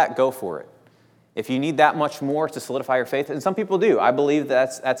need that, go for it. If you need that much more to solidify your faith, and some people do, I believe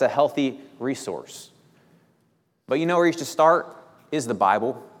that's a healthy resource. But you know where you should start is the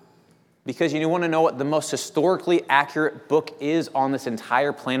Bible. Because you want to know what the most historically accurate book is on this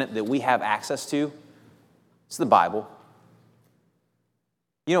entire planet that we have access to? It's the Bible.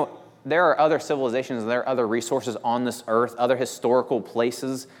 You know, there are other civilizations, there are other resources on this earth, other historical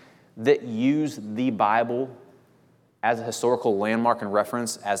places that use the Bible as a historical landmark and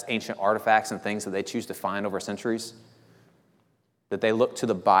reference, as ancient artifacts and things that they choose to find over centuries, that they look to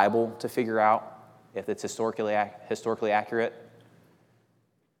the Bible to figure out if it's historically accurate.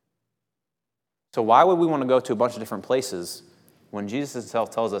 So why would we want to go to a bunch of different places when Jesus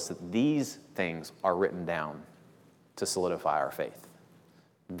himself tells us that these things are written down to solidify our faith?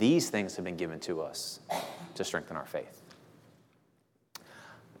 These things have been given to us to strengthen our faith.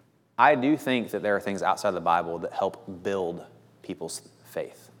 I do think that there are things outside the Bible that help build people's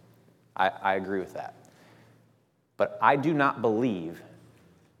faith. I agree with that. But I do not believe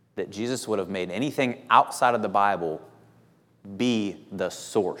that Jesus would have made anything outside of the Bible be the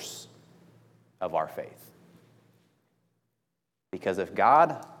source of our faith. Because if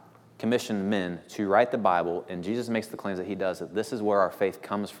God commissioned men to write the Bible, and Jesus makes the claims that He does, that this is where our faith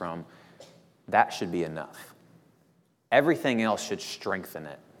comes from, that should be enough. Everything else should strengthen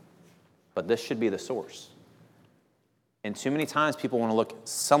it. But this should be the source. And too many times people want to look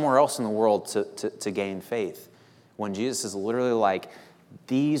somewhere else in the world to gain faith, when Jesus is literally like,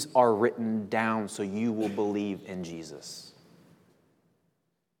 these are written down so you will believe in Jesus.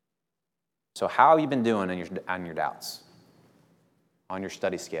 So how have you been doing on your doubts? On your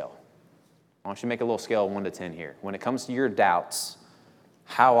study scale? I want you to make a little scale of 1 to 10 here. When it comes to your doubts,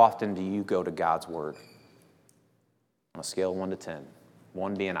 how often do you go to God's Word? On a scale of 1 to 10.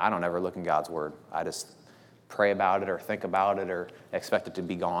 1 being, I don't ever look in God's Word. I just pray about it or think about it or expect it to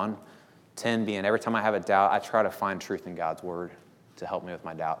be gone. 10 being, every time I have a doubt, I try to find truth in God's Word to help me with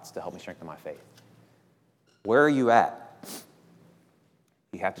my doubts, to help me strengthen my faith. Where are you at?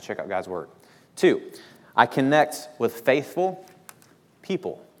 You have to check out God's Word. 2, I connect with faithful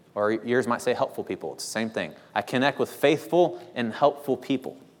people. Or yours might say helpful people. It's the same thing. I connect with faithful and helpful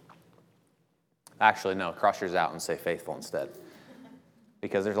people. Actually, no, cross yours out and say faithful instead.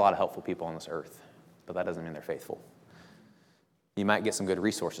 Because there's a lot of helpful people on this earth, but that doesn't mean they're faithful. You might get some good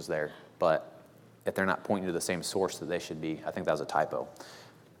resources there, but if they're not pointing to the same source that they should be, I think that was a typo.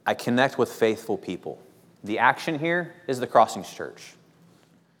 I connect with faithful people. The action here is the Crossings Church.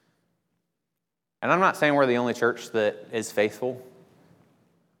 And I'm not saying we're the only church that is faithful,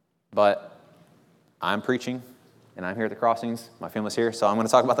 but I'm preaching, and I'm here at the Crossings. My family's here, so I'm going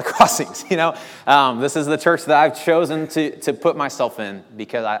to talk about the Crossings. This is the church that I've chosen to put myself in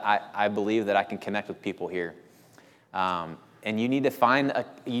because I believe that I can connect with people here. And you need to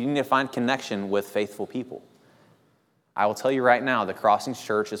find connection with faithful people. I will tell you right now, the Crossings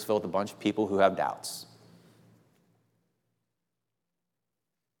Church is filled with a bunch of people who have doubts.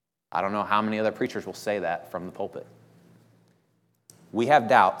 I don't know how many other preachers will say that from the pulpit. We have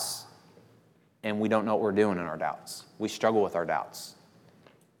doubts, and we don't know what we're doing in our doubts. We struggle with our doubts,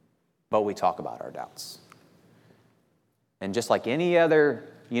 but we talk about our doubts. And just like any other,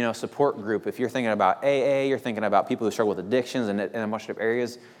 support group, if you're thinking about AA, you're thinking about people who struggle with addictions and in a bunch of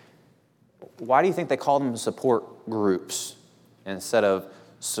areas, why do you think they call them support groups instead of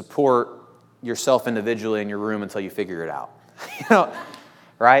support yourself individually in your room until you figure it out?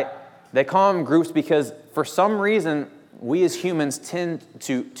 Right? They call them groups because for some reason, we as humans tend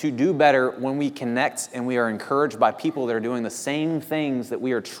to do better when we connect and we are encouraged by people that are doing the same things that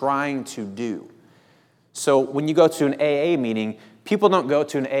we are trying to do. So when you go to an AA meeting, people don't go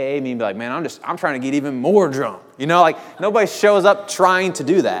to an AA meeting and be like, man, I'm trying to get even more drunk. Nobody shows up trying to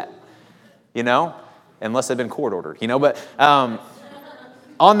do that, unless they've been court ordered, but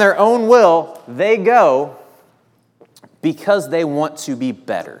on their own will, they go because they want to be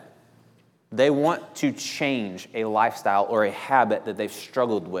better. They want to change a lifestyle or a habit that they've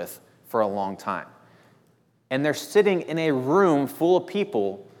struggled with for a long time. And they're sitting in a room full of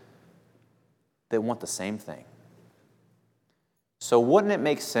people that want the same thing. So wouldn't it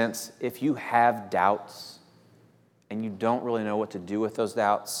make sense if you have doubts and you don't really know what to do with those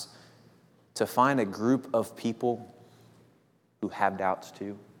doubts, to find a group of people who have doubts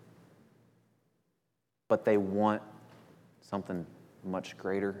too, but they want something much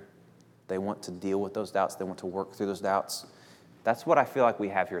greater? They want to deal with those doubts. They want to work through those doubts. That's what I feel like we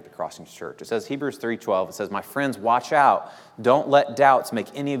have here at the Crossings Church. It says, Hebrews 3:12, it says, my friends, watch out. Don't let doubts make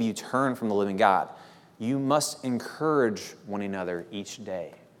any of you turn from the living God. You must encourage one another each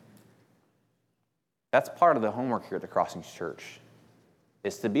day. That's part of the homework here at the Crossings Church.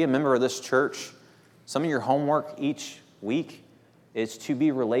 Is to be a member of this church. Some of your homework each week is to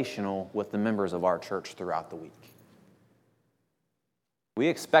be relational with the members of our church throughout the week. We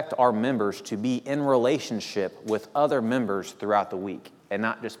expect our members to be in relationship with other members throughout the week and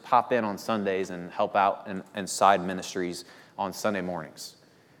not just pop in on Sundays and help out in side ministries on Sunday mornings.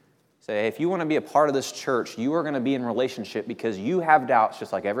 Say, if you want to be a part of this church, you are going to be in relationship because you have doubts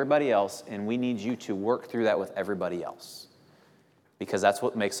just like everybody else, and we need you to work through that with everybody else because that's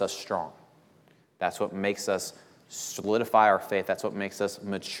what makes us strong. That's what makes us solidify our faith. That's what makes us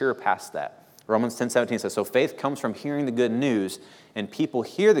mature past that. Romans 10:17 says, so faith comes from hearing the good news, and people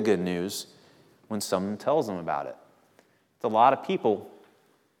hear the good news when someone tells them about it. It's a lot of people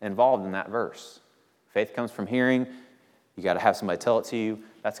involved in that verse. Faith comes from hearing. You got to have somebody tell it to you.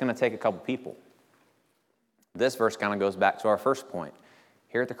 That's going to take a couple people. This verse kind of goes back to our first point.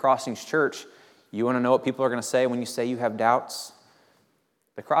 Here at the Crossings Church, you want to know what people are going to say when you say you have doubts?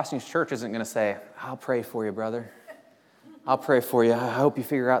 The Crossings Church isn't going to say, I'll pray for you, brother. I'll pray for you. I hope you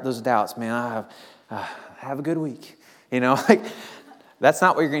figure out those doubts, man. Have a good week. That's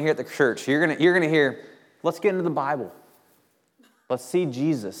not what you're going to hear at the church. You're going to hear, let's get into the Bible. Let's see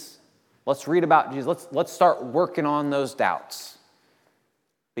Jesus. Let's read about Jesus. Let's start working on those doubts.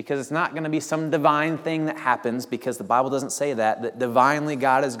 Because it's not going to be some divine thing that happens, because the Bible doesn't say that divinely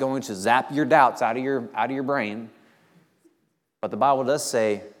God is going to zap your doubts out of your brain. But the Bible does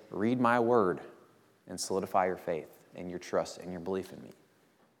say, read my word and solidify your faith and your trust and your belief in me.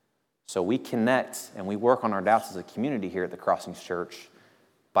 So we connect and we work on our doubts as a community here at the Crossings Church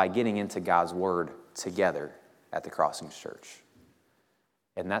by getting into God's word together at the Crossings Church.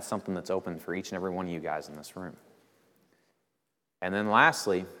 And that's something that's open for each and every one of you guys in this room. And then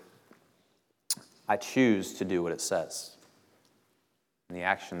lastly, I choose to do what it says. And the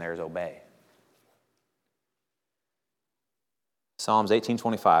action there is obey. Psalms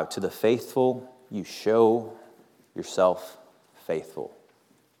 18:25, to the faithful you show yourself faithful.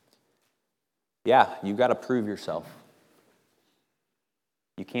 Yeah, you've got to prove yourself.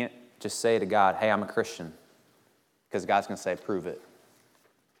 You can't just say to God, hey, I'm a Christian, because God's going to say, prove it.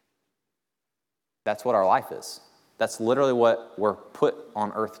 That's what our life is. That's literally what we're put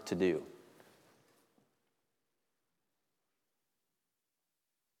on earth to do.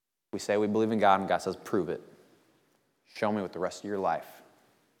 We say we believe in God, and God says, prove it. Show me with the rest of your life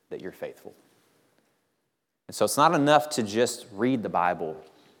that you're faithful. And so it's not enough to just read the Bible,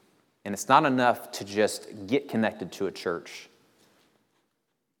 and it's not enough to just get connected to a church.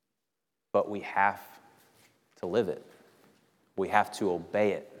 but we have to live it. We have to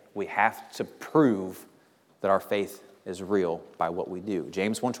obey it. We have to prove that our faith is real by what we do.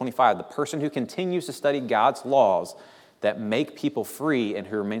 James 1:25, the person who continues to study God's laws that make people free and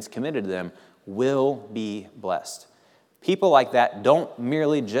who remains committed to them will be blessed. People like that don't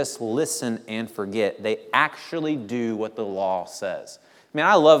merely just listen and forget. They actually do what the law says. I mean,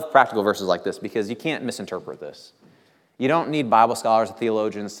 I love practical verses like this because you can't misinterpret this. You don't need Bible scholars and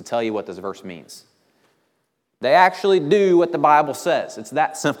theologians to tell you what this verse means. They actually do what the Bible says. It's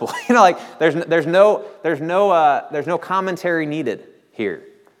that simple. There's no commentary needed here.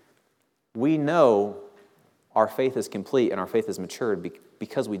 We know our faith is complete and our faith is matured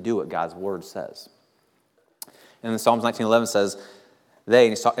because we do what God's word says. And then Psalms 19:11 says,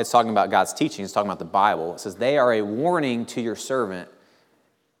 it's talking about God's teaching, it's talking about the Bible. It says, they are a warning to your servant,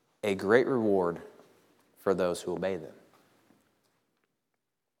 a great reward for those who obey them.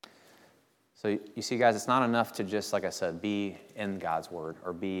 So you see, guys, it's not enough to just, like I said, be in God's word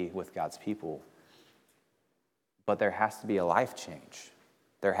or be with God's people. But there has to be a life change.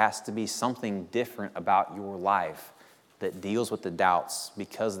 There has to be something different about your life that deals with the doubts,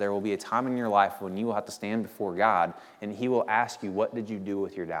 because there will be a time in your life when you will have to stand before God and He will ask you, what did you do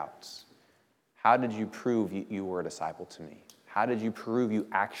with your doubts? How did you prove you were a disciple to me? How did you prove you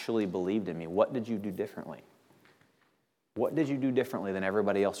actually believed in me? What did you do differently? What did you do differently than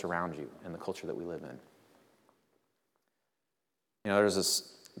everybody else around you in the culture that we live in? You know,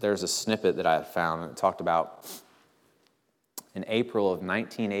 there's a snippet that I found, and it talked about in April of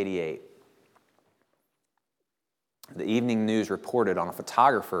 1988, the evening news reported on a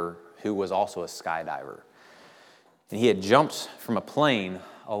photographer who was also a skydiver. And he had jumped from a plane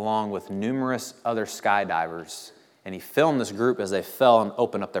along with numerous other skydivers, and he filmed this group as they fell and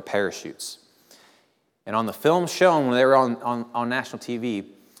opened up their parachutes. And on the film shown when they were on national TV,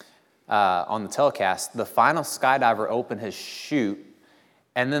 on the telecast, the final skydiver opened his chute,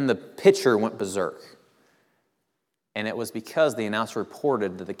 and then the picture went berserk. And it was because the announcer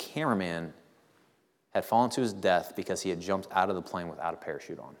reported that the cameraman had fallen to his death because he had jumped out of the plane without a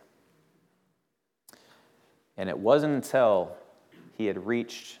parachute on. And it wasn't until he had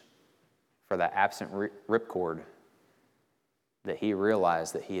reached for that absent ripcord that he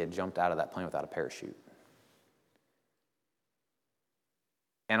realized that he had jumped out of that plane without a parachute.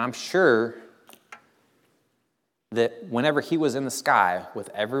 And I'm sure that whenever he was in the sky with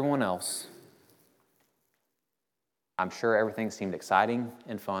everyone else, I'm sure everything seemed exciting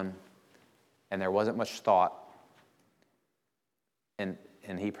and fun, and there wasn't much thought. And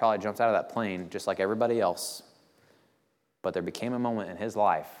he probably jumped out of that plane just like everybody else. But there became a moment in his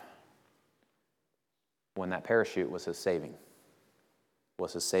life when that parachute was his saving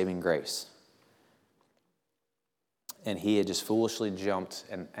grace. And he had just foolishly jumped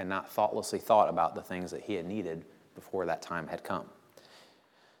and not thoughtlessly thought about the things that he had needed before that time had come.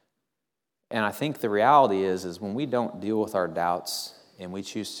 And I think the reality is when we don't deal with our doubts and we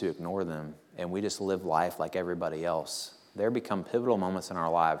choose to ignore them and we just live life like everybody else, there become pivotal moments in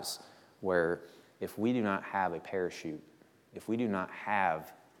our lives where if we do not have a parachute, if we do not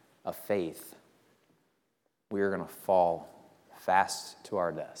have a faith, we are going to fall fast to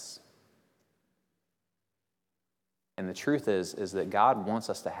our deaths. And the truth is that God wants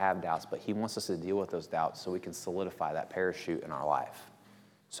us to have doubts, but He wants us to deal with those doubts so we can solidify that parachute in our life.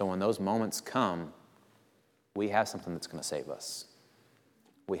 So when those moments come, we have something that's going to save us.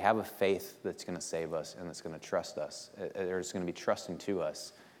 We have a faith that's going to save us and that's going to trust us. It's going to be trusting to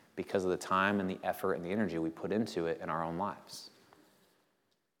us because of the time and the effort and the energy we put into it in our own lives.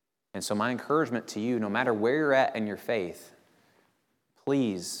 And so my encouragement to you, no matter where you're at in your faith,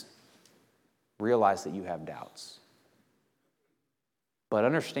 please realize that you have doubts. But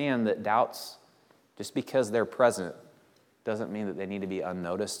understand that doubts, just because they're present, doesn't mean that they need to be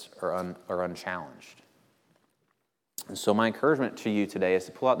unnoticed or unchallenged. And so my encouragement to you today is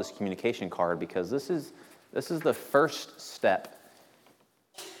to pull out this communication card, because this is the first step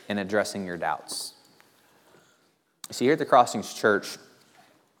in addressing your doubts. See, here at the Crossings Church,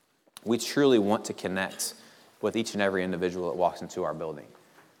 we truly want to connect with each and every individual that walks into our building.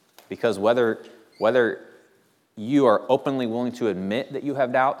 Because whether you are openly willing to admit that you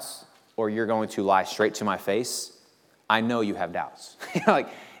have doubts or you're going to lie straight to my face, I know you have doubts.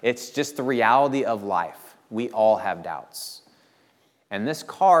 It's just the reality of life. We all have doubts. And this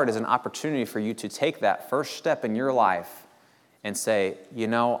card is an opportunity for you to take that first step in your life and say,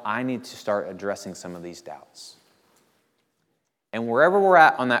 I need to start addressing some of these doubts. And wherever we're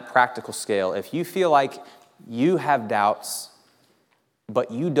at on that practical scale, if you feel like you have doubts,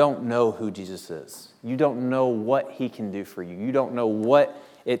 but you don't know who Jesus is, you don't know what He can do for you, you don't know what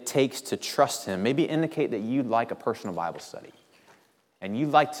it takes to trust him. Maybe indicate that you'd like a personal Bible study and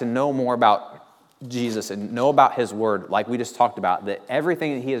you'd like to know more about Jesus and know about his word, like we just talked about, that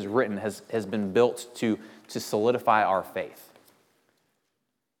everything that he has written has been built to solidify our faith.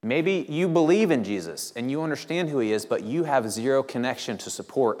 Maybe you believe in Jesus and you understand who he is, but you have zero connection to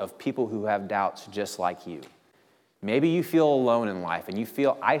support of people who have doubts just like you. Maybe you feel alone in life and you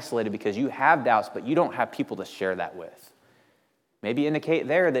feel isolated because you have doubts, but you don't have people to share that with. Maybe indicate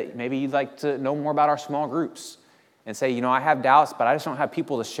there that maybe you'd like to know more about our small groups and say, I have doubts, but I just don't have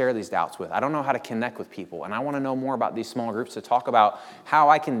people to share these doubts with. I don't know how to connect with people, and I want to know more about these small groups to talk about how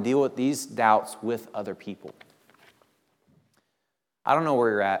I can deal with these doubts with other people. I don't know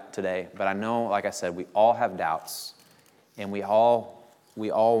where you're at today, but I know, like I said, we all have doubts, and we all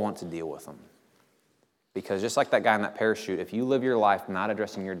want to deal with them. Because just like that guy in that parachute, if you live your life not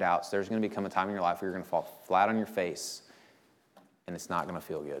addressing your doubts, there's going to become a time in your life where you're going to fall flat on your face, and it's not going to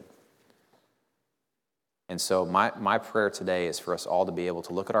feel good. And so my prayer today is for us all to be able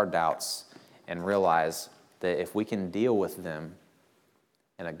to look at our doubts and realize that if we can deal with them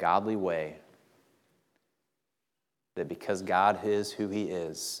in a godly way, that because God is who he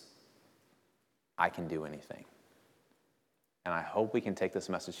is, I can do anything. And I hope we can take this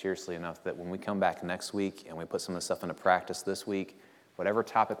message seriously enough that when we come back next week and we put some of this stuff into practice this week, whatever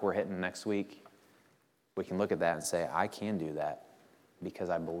topic we're hitting next week, we can look at that and say, I can do that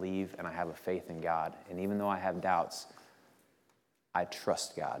because I believe and I have a faith in God. And even though I have doubts, I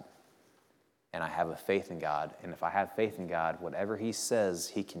trust God. And I have a faith in God. And if I have faith in God, whatever he says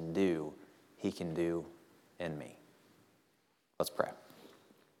he can do in me. Let's pray.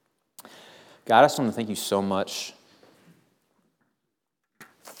 God, I just want to thank you so much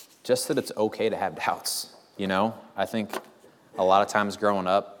just that it's okay to have doubts. I think a lot of times growing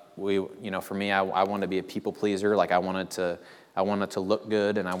up, for me, I wanted to be a people pleaser. Like I wanted to look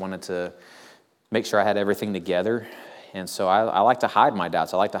good and I wanted to make sure I had everything together. And so I like to hide my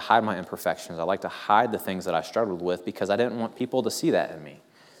doubts. I like to hide my imperfections. I like to hide the things that I struggled with because I didn't want people to see that in me.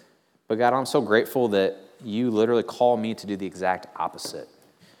 But God, I'm so grateful that you literally call me to do the exact opposite.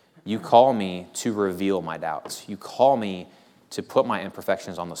 You call me to reveal my doubts. You call me to put my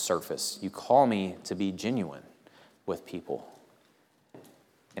imperfections on the surface. You call me to be genuine with people.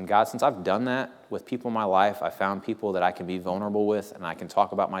 And God, since I've done that with people in my life, I found people that I can be vulnerable with and I can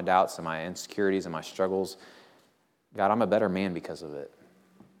talk about my doubts and my insecurities and my struggles. God, I'm a better man because of it.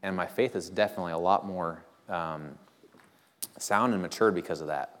 And my faith is definitely a lot more sound and matured because of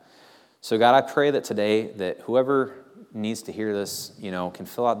that. So God, I pray that today that whoever needs to hear this, can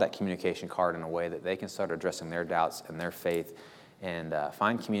fill out that communication card in a way that they can start addressing their doubts and their faith and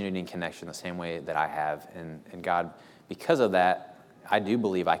find community and connection the same way that I have. And God, because of that, I do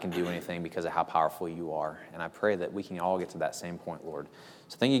believe I can do anything because of how powerful you are. And I pray that we can all get to that same point, Lord.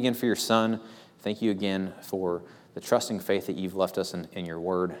 So thank you again for your son. Thank you again for the trusting faith that you've left us in your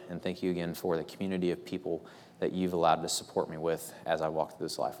word. And thank you again for the community of people that you've allowed to support me with as I walk through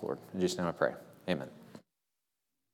this life, Lord. In Jesus' name I pray. Amen.